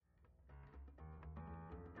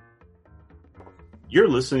You're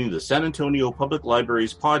listening to the San Antonio Public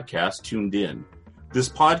Library's podcast, Tuned In. This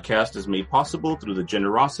podcast is made possible through the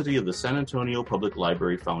generosity of the San Antonio Public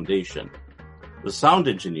Library Foundation. The sound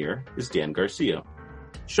engineer is Dan Garcia.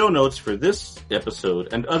 Show notes for this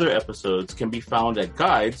episode and other episodes can be found at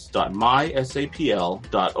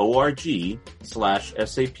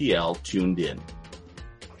guides.mysapl.org/SAPL tuned in.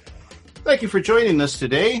 Thank you for joining us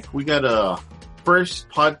today. We got a first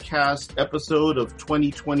podcast episode of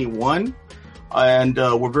 2021. And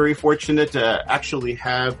we're very fortunate to actually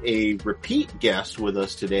have a repeat guest with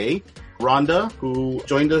us today, Rhonda, who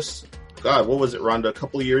joined us, Rhonda, a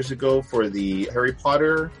couple of years ago for the Harry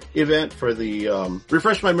Potter event for the,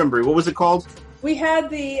 refresh my memory, what was it called? We had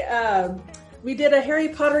we did a Harry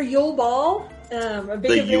Potter Yule Ball, a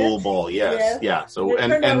big event. Yule Ball, yes. Yeah. So, we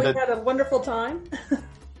had a wonderful time.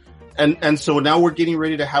 And so now we're getting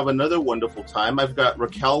ready to have another wonderful time. I've got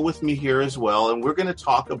Raquel with me here as well, and we're going to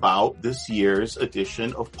talk about this year's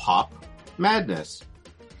edition of Pop Madness.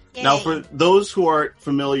 Yay. Now, for those who aren't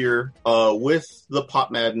familiar with the Pop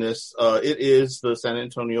Madness, it is the San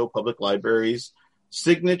Antonio Public Library's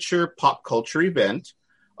signature pop culture event.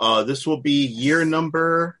 This will be year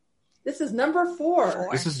number... This is number 4.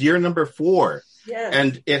 This is year number 4. Yes.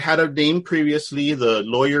 And it had a name previously. The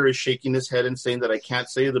lawyer is shaking his head and saying that I can't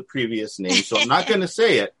say the previous name, so I'm not going to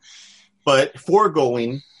say it. But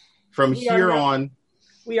foregoing, from here on,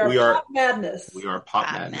 we are Pop Madness. We are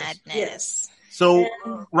Pop Madness. Yes. So,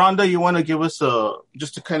 Rhonda, you want to give us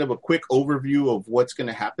just a kind of a quick overview of what's going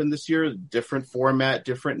to happen this year? Different format,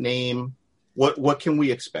 different name. What can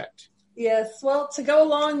we expect? Yes, well, to go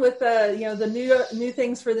along with the new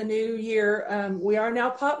things for the new year, we are now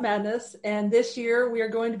Pop Madness, and this year we are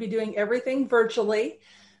going to be doing everything virtually.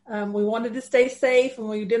 We wanted to stay safe, and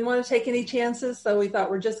we didn't want to take any chances, so we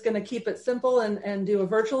thought we're just going to keep it simple and do a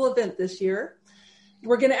virtual event this year.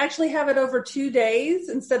 We're going to actually have it over 2 days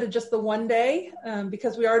instead of just the 1 day,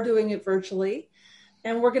 because we are doing it virtually.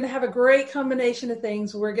 And we're going to have a great combination of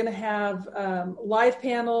things. We're going to have live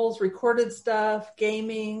panels, recorded stuff,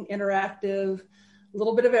 gaming, interactive, a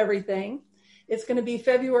little bit of everything. It's going to be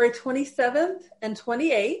February 27th and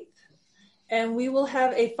 28th. And we will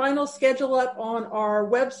have a final schedule up on our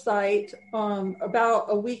website about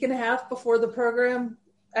a week and a half before the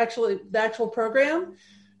actual program.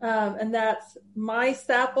 And that's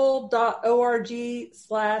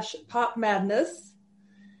mysapl.org/popmadness.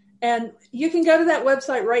 And you can go to that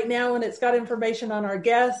website right now, and it's got information on our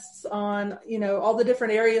guests, on, all the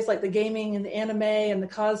different areas like the gaming and the anime and the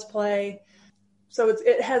cosplay. So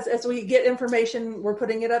it has, as we get information, we're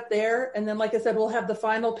putting it up there. And then, like I said, we'll have the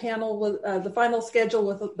final panel with the final schedule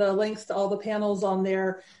with the links to all the panels on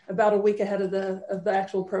there about a week ahead of the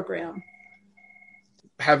actual program.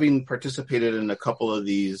 Having participated in a couple of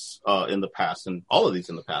these in the past, and all of these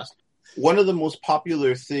in the past, one of the most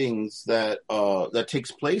popular things that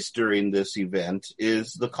takes place during this event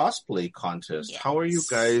is the cosplay contest. Yes. How are you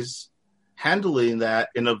guys handling that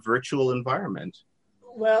in a virtual environment?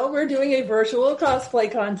 Well, we're doing a virtual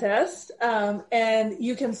cosplay contest, and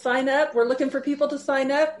you can sign up. We're looking for people to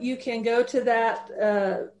sign up. You can go to that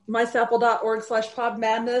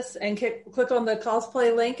mysapl.org/popmadness and click on the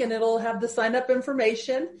cosplay link, and it'll have the sign up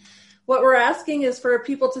information. What we're asking is for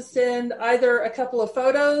people to send either a couple of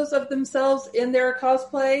photos of themselves in their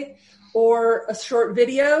cosplay or a short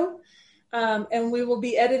video, and we will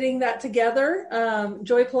be editing that together.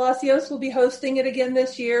 Joy Palacios will be hosting it again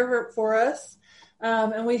this year for us,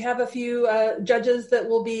 and we have a few judges that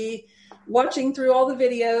will be watching through all the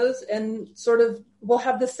videos, and we'll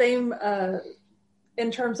have the same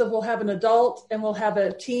in terms of we'll have an adult and we'll have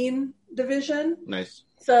a teen division. Nice.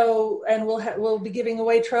 So, and we'll be giving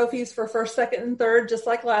away trophies for first, second, and third, just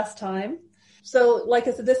like last time. So, like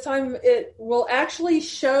I said, this time it will actually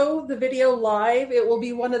show the video live. It will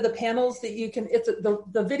be one of the panels that you can. It's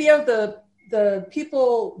the video. The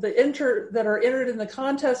people that are entered in the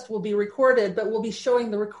contest will be recorded, but we'll be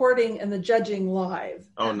showing the recording and the judging live.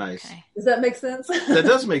 Oh, nice. Okay. Does that make sense? That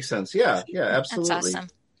does make sense. Yeah, absolutely. That's awesome.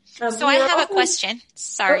 So I have a question.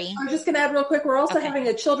 Sorry. I'm just going to add real quick. We're also having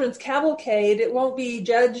a children's cavalcade. It won't be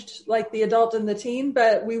judged like the adult and the teen,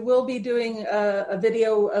 but we will be doing a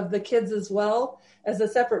video of the kids as well as a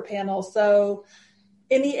separate panel. So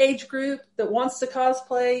any age group that wants to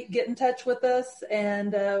cosplay, get in touch with us,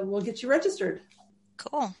 and we'll get you registered.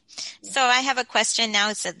 Cool. So I have a question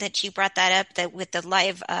now so that you brought that up, that with the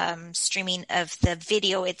live streaming of the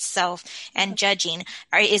video itself and judging,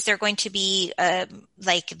 is there going to be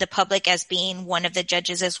like the public as being one of the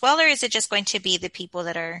judges as well, or is it just going to be the people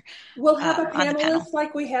that are We'll have a on the panel? panelist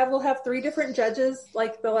like we have. We'll have 3 different judges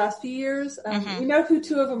like the last few years. We know who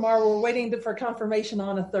 2 of them are. We're waiting for confirmation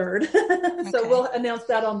on a 3rd. So we'll announce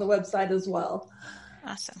that on the website as well.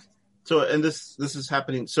 Awesome. So, and this is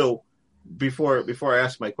happening. So before I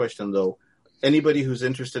ask my question, though, anybody who's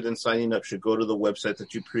interested in signing up should go to the website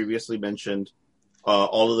that you previously mentioned.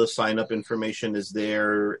 All of the sign-up information is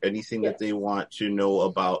there. Anything that they want to know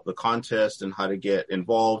about the contest and how to get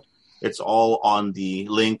involved, it's all on the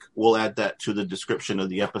link. We'll add that to the description of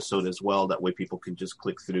the episode as well. That way people can just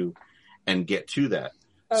click through and get to that.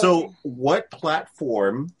 Okay. So what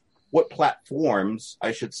platforms,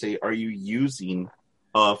 I should say, are you using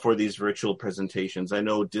for these virtual presentations? I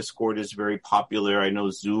know Discord is very popular. I know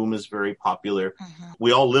Zoom is very popular.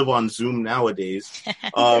 We all live on Zoom nowadays.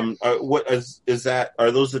 What is that?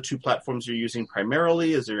 Are those the 2 platforms you're using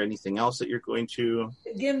primarily? Is there anything else that you're going to?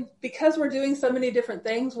 Again, because we're doing so many different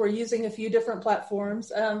things, we're using a few different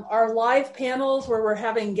platforms. Our live panels where we're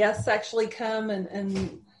having guests actually come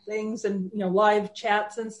and things and, live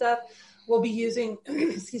chats and stuff, we'll be using,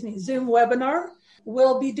 Zoom Webinar.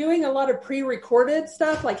 We'll be doing a lot of pre-recorded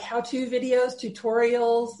stuff like how-to videos,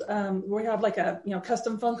 tutorials. We have like a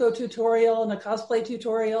custom Funko tutorial and a cosplay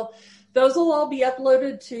tutorial. Those will all be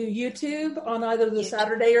uploaded to YouTube on either the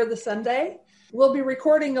Saturday or the Sunday. We'll be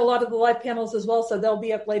recording a lot of the live panels as well, so they'll be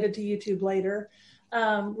uploaded to YouTube later.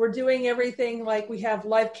 We're doing everything like we have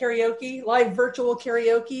live karaoke, live virtual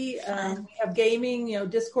karaoke. We have gaming,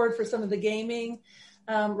 Discord for some of the gaming.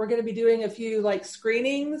 We're going to be doing a few like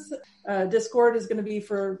screenings. Discord is going to be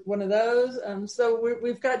for one of those. So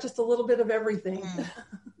we've got just a little bit of everything.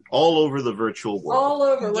 All over the virtual world. All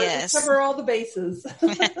over. Let's cover all the bases.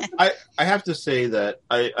 I have to say that,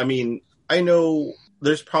 I mean, I know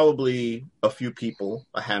there's probably a few people,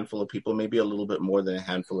 a handful of people, maybe a little bit more than a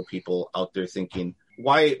handful of people out there thinking,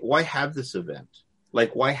 why have this event?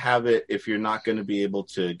 Like, why have it if you're not going to be able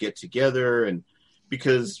to get together? And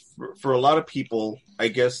because for a lot of people, I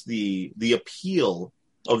guess the appeal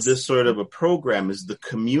of this sort of a program is the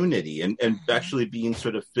community and actually being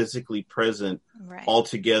sort of physically present all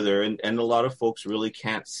together. And a lot of folks really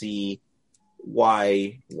can't see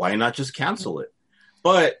why not just cancel it.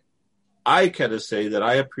 But I gotta say that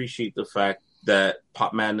I appreciate the fact that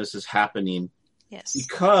Pop Madness is happening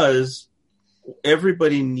because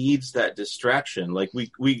everybody needs that distraction. Like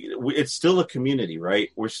we it's still a community, right?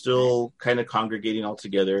 We're still kind of congregating all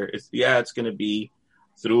together. It's going to be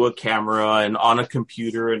through a camera and on a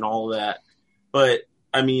computer and all that. But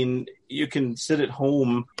I mean, you can sit at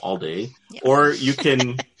home all day or you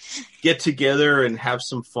can get together and have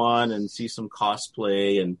some fun and see some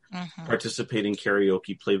cosplay and participate in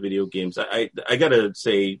karaoke, play video games. I gotta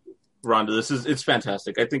say, Rhonda, it's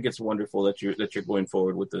fantastic. I think it's wonderful that you're going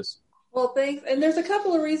forward with this. Well, thanks. And there's a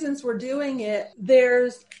couple of reasons we're doing it.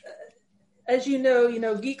 There's, as you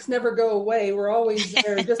know, geeks never go away. We're always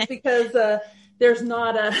there. Just because there's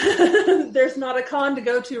not a con to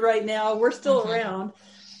go to right now, we're still around.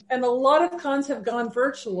 And a lot of cons have gone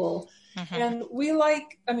virtual. And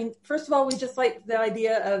first of all, we just like the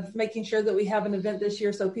idea of making sure that we have an event this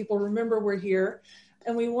year so people remember we're here.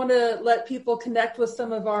 And we want to let people connect with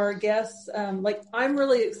some of our guests. I'm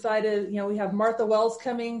really excited. We have Martha Wells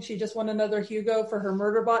coming. She just won another Hugo for her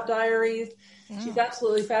Murderbot Diaries. She's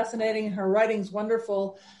absolutely fascinating. Her writing's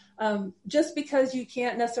wonderful. Just because you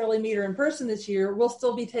can't necessarily meet her in person this year, we'll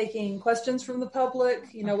still be taking questions from the public.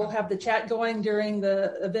 We'll have the chat going during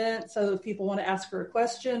the event. So if people want to ask her a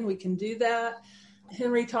question, we can do that.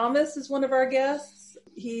 Henry Thomas is one of our guests.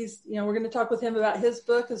 He's, we're going to talk with him about his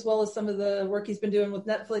book as well as some of the work he's been doing with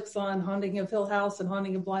Netflix on Haunting of Hill House and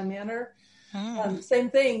Haunting of Bly Manor. Same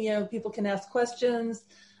thing, people can ask questions.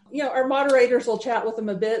 Our moderators will chat with them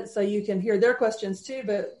a bit so you can hear their questions too,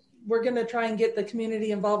 but we're going to try and get the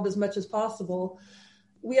community involved as much as possible.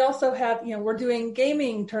 We also have, we're doing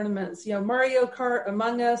gaming tournaments, Mario Kart,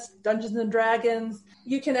 Among Us, Dungeons and Dragons.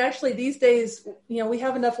 You can actually these days, we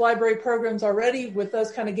have enough library programs already with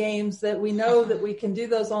those kind of games that we know that we can do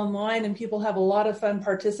those online and people have a lot of fun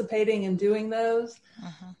participating and doing those.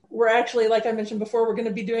 We're actually, like I mentioned before, we're going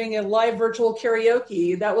to be doing a live virtual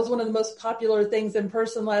karaoke. That was one of the most popular things in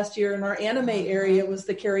person last year in our anime area was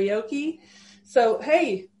the karaoke. So,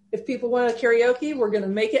 hey, if people want a karaoke, we're going to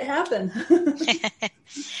make it happen.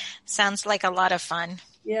 Sounds like a lot of fun.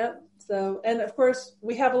 Yeah. So, and of course,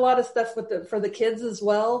 we have a lot of stuff for the kids as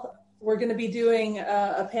well. We're going to be doing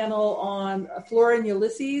a panel on Flora and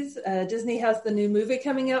Ulysses. Disney has the new movie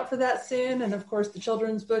coming out for that soon. And of course, the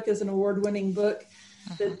children's book is an award-winning book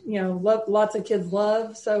that, lots of kids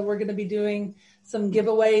love. So we're going to be doing some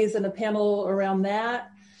giveaways and a panel around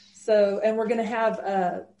that. So, and we're going to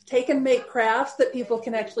have take and make crafts that people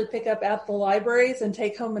can actually pick up at the libraries and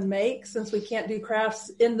take home and make, since we can't do crafts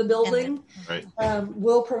in the building. Right.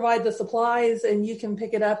 We'll provide the supplies and you can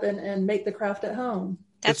pick it up and make the craft at home.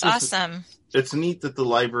 That's awesome. It's neat that the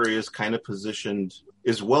library is kind of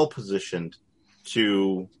is well positioned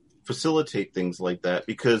to facilitate things like that,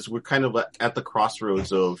 because we're kind of at the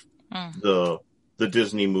crossroads of the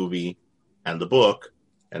Disney movie and the book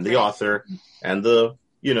and the author and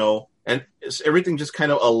and everything just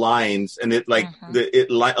kind of aligns, and it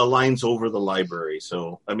aligns over the library.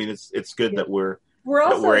 So, I mean, it's good that we're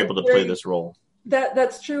able to play this role.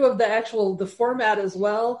 That's true of the format as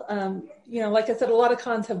well. Like I said, a lot of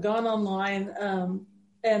cons have gone online,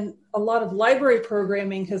 and a lot of library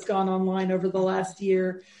programming has gone online over the last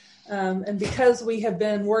year. And because we have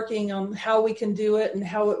been working on how we can do it and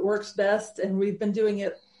how it works best, and we've been doing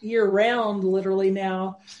it year round, literally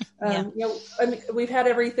now. We've had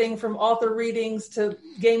everything from author readings to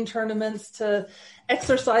game tournaments to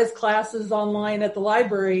exercise classes online at the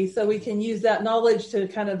library. So we can use that knowledge to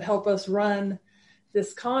kind of help us run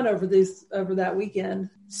this con over that weekend.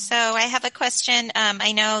 So I have a question.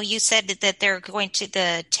 I know you said that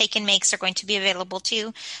the take and makes are going to be available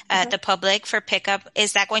to the public for pickup.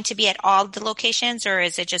 Is that going to be at all the locations, or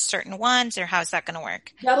is it just certain ones, or how's that going to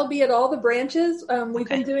work? That'll be at all the branches. We've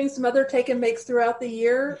been doing some other take and makes throughout the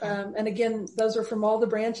year. And again, those are from all the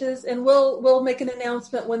branches, and we'll make an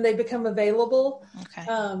announcement when they become available. Okay.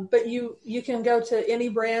 But you can go to any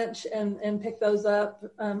branch and pick those up.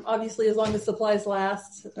 Obviously, as long as supplies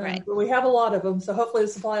last. Right. But we have a lot of them, so hopefully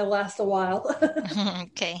the supply will last a while.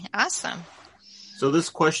 Okay, awesome. So this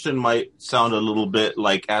question might sound a little bit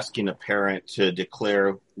like asking a parent to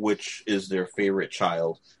declare which is their favorite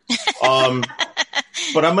child.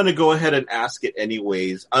 But I'm going to go ahead and ask it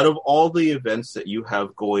anyways. Out of all the events that you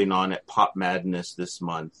have going on at Pop Madness this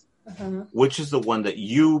month, which is the one that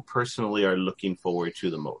you personally are looking forward to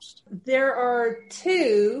the most? There are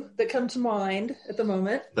two that come to mind at the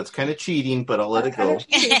moment. That's kind of cheating, but I'll let it go.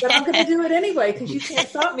 Cheating, but I'm going to do it anyway, because you can't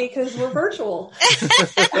stop me because we're virtual.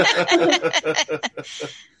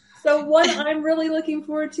 So one I'm really looking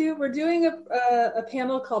forward to, we're doing a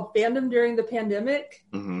panel called Fandom During the Pandemic.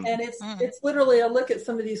 And it's literally a look at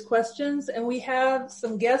some of these questions. And we have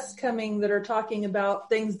some guests coming that are talking about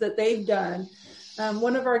things that they've done.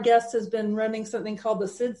 One of our guests has been running something called the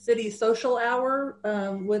Sid City Social Hour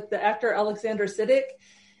with the actor Alexander Siddig.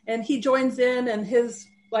 And he joins in, and his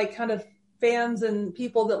kind of fans and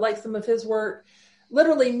people that like some of his work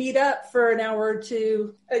literally meet up for an hour or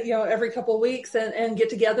two, every couple of weeks and get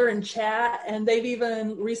together and chat. And they've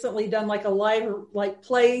even recently done a live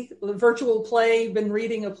virtual play, been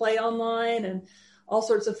reading a play online and all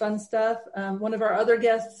sorts of fun stuff. One of our other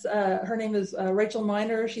guests, her name is Rachel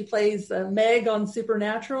Miner. She plays Meg on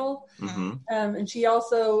Supernatural. And she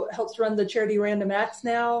also helps run the charity Random Acts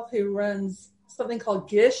now, who runs something called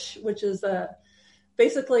Gish, which is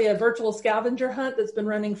basically a virtual scavenger hunt that's been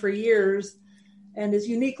running for years and is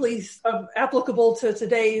uniquely applicable to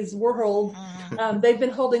today's world. They've been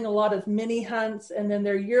holding a lot of mini hunts and then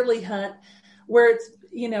their yearly hunt, where it's,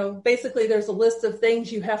 basically there's a list of things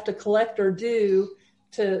you have to collect or do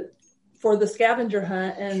for the scavenger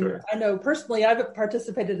hunt. And I know personally I've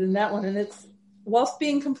participated in that one, and it's, whilst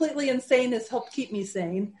being completely insane, has helped keep me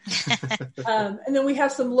sane. And then we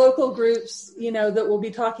have some local groups, that will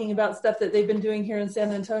be talking about stuff that they've been doing here in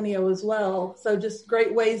San Antonio as well. So just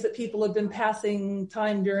great ways that people have been passing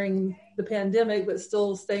time during the pandemic, but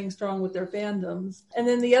still staying strong with their fandoms. And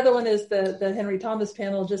then the other one is the Henry Thomas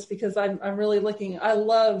panel, just because I'm really I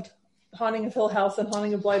loved Haunting of Hill House and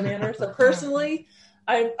Haunting of Bly Manor. So personally,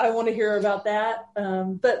 I want to hear about that.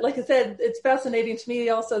 But like I said, it's fascinating to me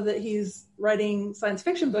also that he's writing science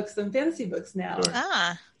fiction books and fantasy books now.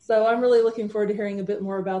 Sure. So I'm really looking forward to hearing a bit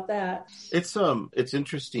more about that. It's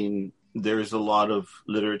interesting. There's a lot of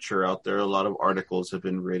literature out there. A lot of articles have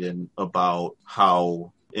been written about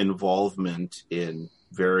how involvement in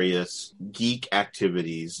various geek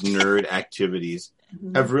activities, nerd activities,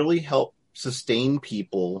 have really helped sustain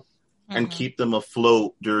people and keep them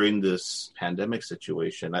afloat during this pandemic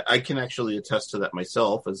situation. I can actually attest to that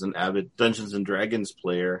myself as an avid Dungeons and Dragons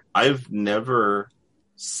player. I've never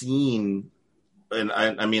seen, and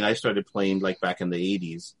I started playing back in the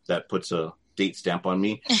 80s. That puts a date stamp on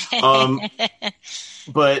me.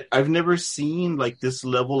 But I've never seen this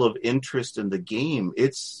level of interest in the game.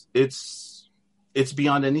 It's it's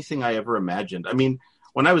beyond anything I ever imagined. I mean,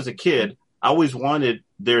 when I was a kid, I always wanted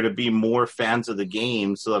there to be more fans of the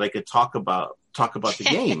game so that I could talk about the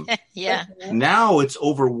game. Yeah. Now it's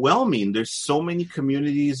overwhelming. There's so many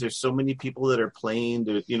communities. There's so many people that are playing.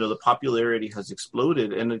 The popularity has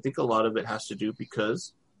exploded. And I think a lot of it has to do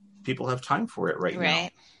because people have time for it right now.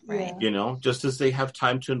 Right. Just as they have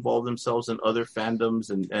time to involve themselves in other fandoms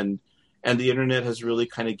and the internet has really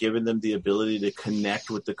kind of given them the ability to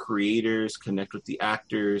connect with the creators, connect with the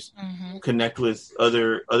actors, connect with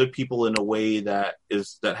other people in a way that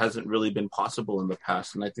hasn't really been possible in the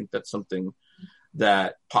past. And I think that's something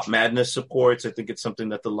that Pop Madness supports. I think it's something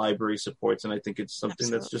that the library supports. And I think it's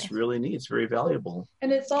something that's just really neat. It's very valuable.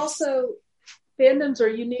 And it's also, fandoms are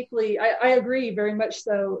uniquely, I agree very much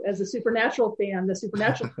so. As a Supernatural fan, the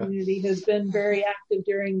Supernatural community has been very active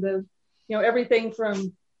during the, everything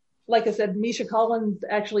from, like I said, Misha Collins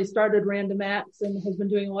actually started Random Acts and has been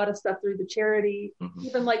doing a lot of stuff through the charity,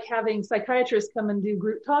 even like having psychiatrists come and do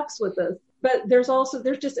group talks with us. But there's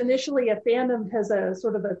just initially a fandom has a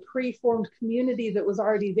sort of a pre-formed community that was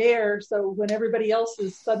already there. So when everybody else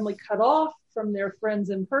is suddenly cut off from their friends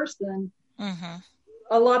in person,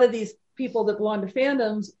 a lot of these people that belong to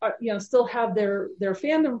fandoms are, still have their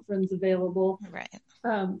fandom friends available. Right.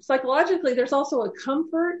 Psychologically, there's also a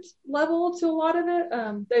comfort level to a lot of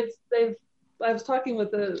it. I was talking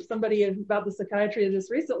with somebody about the psychiatry of this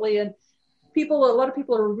recently, and a lot of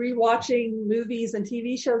people are rewatching movies and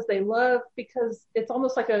TV shows they love because it's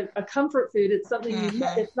almost like a comfort food. It's something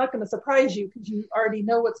it's not going to surprise you because you already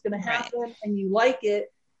know what's going to happen and you like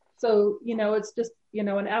it. So, it's just,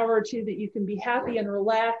 an hour or two that you can be happy and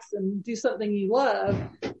relax and do something you love,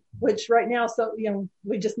 which right now,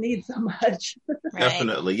 we just need so much.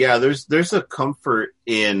 Definitely. Yeah. There's a comfort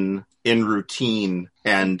in routine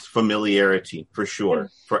and familiarity for sure.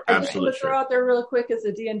 I just want to throw out there real quick as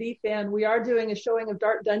a D&D fan, we are doing a showing of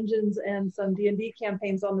Dark Dungeons and some D&D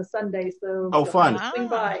campaigns on the Sunday. So fun. Swing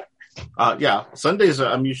by. Yeah. Sundays,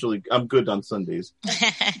 I'm good on Sundays.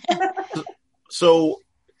 So,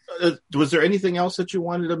 was there anything else that you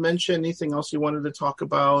wanted to mention? Anything else you wanted to talk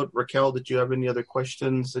about? Raquel, did you have any other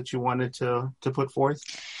questions that you wanted to put forth?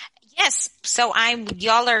 Yes. So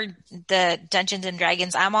y'all are the Dungeons and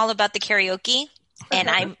Dragons. I'm all about the karaoke. And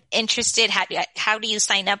I'm interested, how do you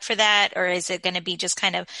sign up for that? Or is it going to be just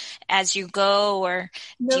kind of as you go? Or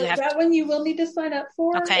no, do you have that one you will need to sign up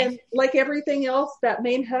for. Okay. And like everything else, that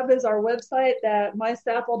main hub is our website at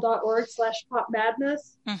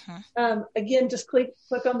mysapple.org/popmadness. Again, just click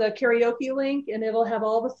on the karaoke link and it'll have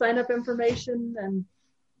all the sign up information and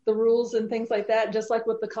the rules and things like that, just like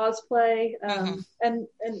with the cosplay. And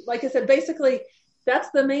like I said, basically,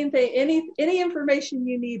 that's the main thing. Any information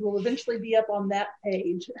you need will eventually be up on that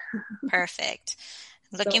page. Perfect.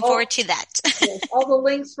 Looking forward to that. Yes, all the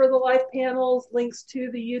links for the live panels, links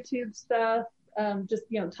to the YouTube stuff, just,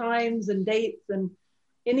 times and dates and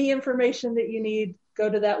any information that you need, go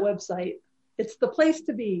to that website. It's the place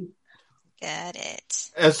to be. Got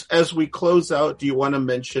it. As we close out, do you want to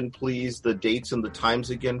mention, please, the dates and the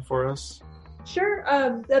times again for us? Sure.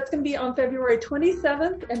 That's going to be on February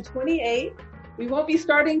 27th and 28th. We won't be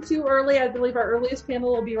starting too early. I believe our earliest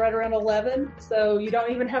panel will be right around 11, so you don't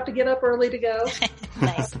even have to get up early to go.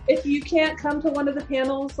 Nice. If you can't come to one of the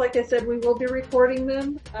panels, like I said, we will be recording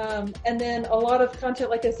them. And then a lot of content,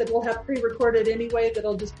 like I said, we'll have pre-recorded anyway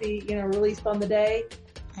that'll just be, released on the day.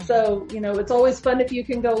 So, it's always fun if you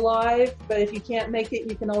can go live, but if you can't make it,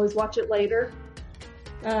 you can always watch it later.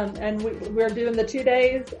 And we're doing the 2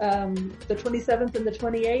 days, the 27th and the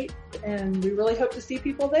 28th, and we really hope to see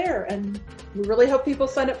people there. And we really hope people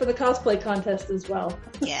sign up for the cosplay contest as well.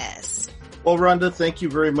 Yes. Well, Rhonda, thank you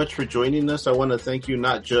very much for joining us. I want to thank you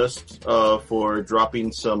not just for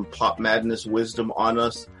dropping some Pop Madness wisdom on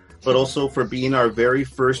us, but also for being our very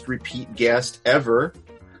first repeat guest ever.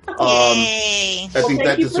 Yay. I think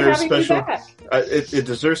that deserves special. It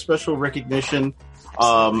deserves special recognition.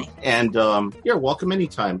 Welcome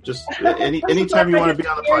anytime. Just anytime you want to be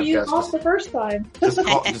on the podcast. You lost the first time.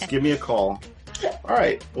 Just give me a call. All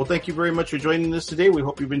right. Well, thank you very much for joining us today. We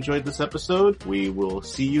hope you've enjoyed this episode. We will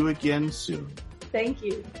see you again soon. Thank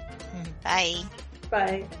you. Bye.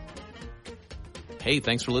 Bye. Hey,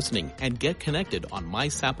 thanks for listening, and get connected on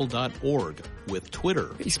mysapple.org with Twitter,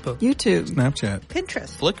 Facebook, YouTube, Snapchat,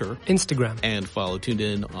 Pinterest, Flickr, Instagram, and follow Tuned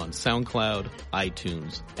In on SoundCloud,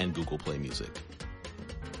 iTunes, and Google Play Music.